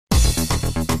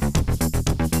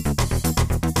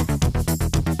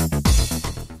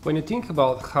when you think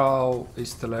about how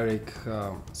is Telerik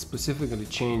specifically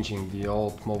changing the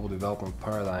old mobile development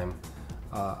paradigm,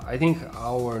 I think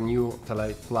our new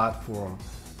Telerik platform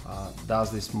does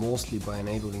this mostly by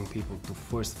enabling people to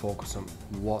first focus on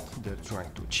what they're trying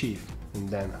to achieve and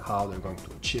then how they're going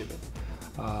to achieve it.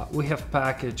 We have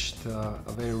packaged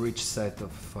a very rich set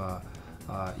of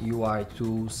UI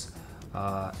tools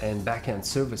and backend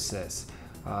services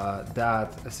that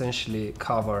essentially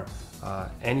cover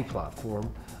any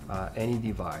platform, any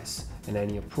device, and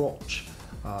any approach.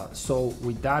 So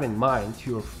with that in mind,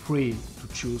 you're free to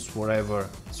choose whatever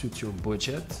suits your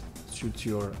budget, suits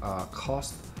your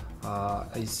cost,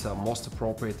 is most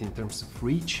appropriate in terms of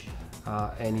reach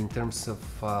and in terms of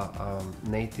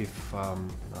native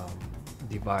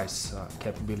device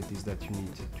capabilities that you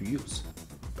need to use.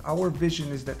 Our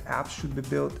vision is that apps should be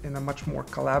built in a much more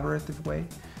collaborative way,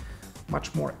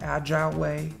 much more agile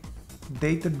way,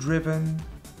 data-driven,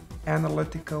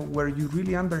 analytical, where you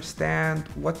really understand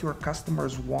what your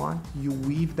customers want, you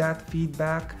weave that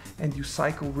feedback, and you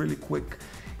cycle really quick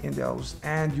in those,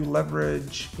 and you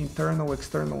leverage internal,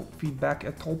 external feedback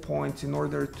at all points in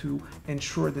order to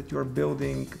ensure that you're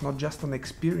building not just an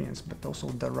experience, but also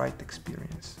the right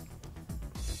experience.